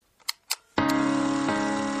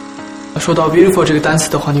说到 beautiful 这个单词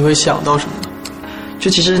的话，你会想到什么呢？就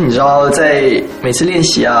其实你知道，在每次练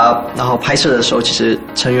习啊，然后拍摄的时候，其实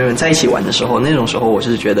成员们在一起玩的时候，那种时候我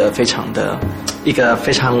是觉得非常的一个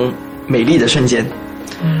非常美丽的瞬间。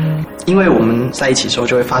因为我们在一起的时候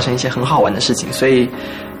就会发生一些很好玩的事情，所以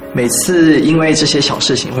每次因为这些小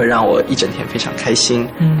事情会让我一整天非常开心。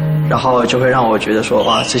然后就会让我觉得说，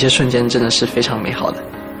哇，这些瞬间真的是非常美好的。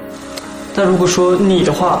那如果说你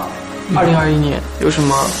的话，2021年有什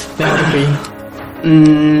么美好的回忆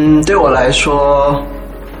呢？对我来说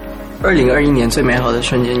，2021年最美好的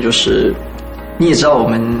瞬间就是，你也知道我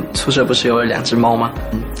们宿舍不是有2只猫吗？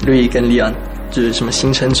路易跟利昂，就是什么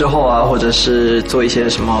行程之后啊，或者是做一些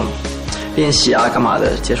什么练习啊干嘛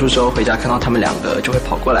的，结束之后回家看到他们2个就会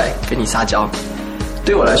跑过来跟你撒娇。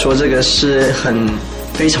对我来说，这个是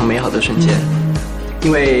非常美好的瞬间。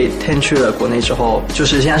因为 Ten 去了国内之后，就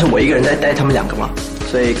是现在是我一个人在带他们2个嘛，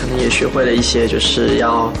所以可能也学会了一些就是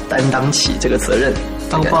要担当起这个责任，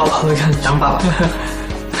当爸爸的感觉，当爸爸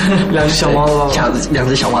2只小猫的爸爸，2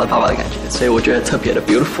只小猫的爸爸的感觉，所以我觉得特别的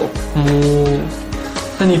beautiful。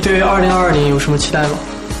那你对2022年有什么期待吗？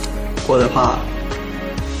我的话，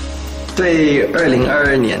对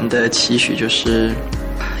2022年的期许就是，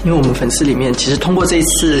因为我们粉丝里面其实通过这一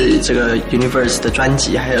次这个 Universe 的专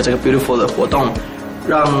辑，还有这个 Beautiful 的活动，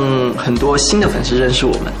让很多新的粉丝认识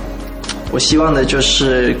我们。我希望的就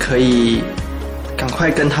是可以赶快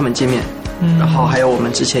跟他们见面，然后还有我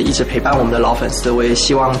们之前一直陪伴我们的老粉丝，我也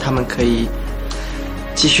希望他们可以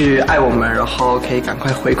继续爱我们，然后可以赶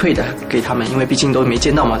快回馈的给他们，因为毕竟都没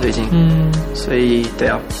见到嘛最近。所以对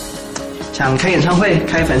啊，想开演唱会、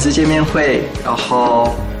开粉丝见面会，然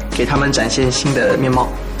后给他们展现新的面貌。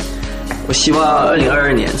我希望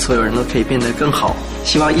2022年所有人都可以变得更好，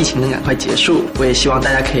希望疫情能赶快结束，我也希望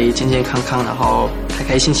大家可以健健康康，然后开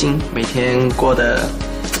开心心，每天过得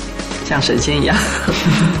像神仙一样。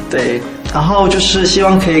对，然后就是希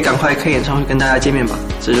望可以赶快开演唱会跟大家见面吧，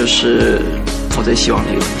这就是我最希望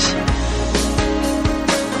的一个东西。